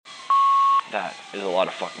That is a lot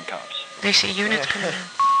of fucking cops. They see units coming in.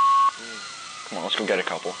 Come on, let's go get a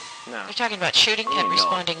couple. No. You're talking about shooting No. at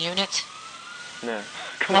responding units? No.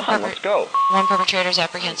 Come on, let's go. One perpetrator's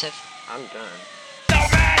apprehensive. I'm done.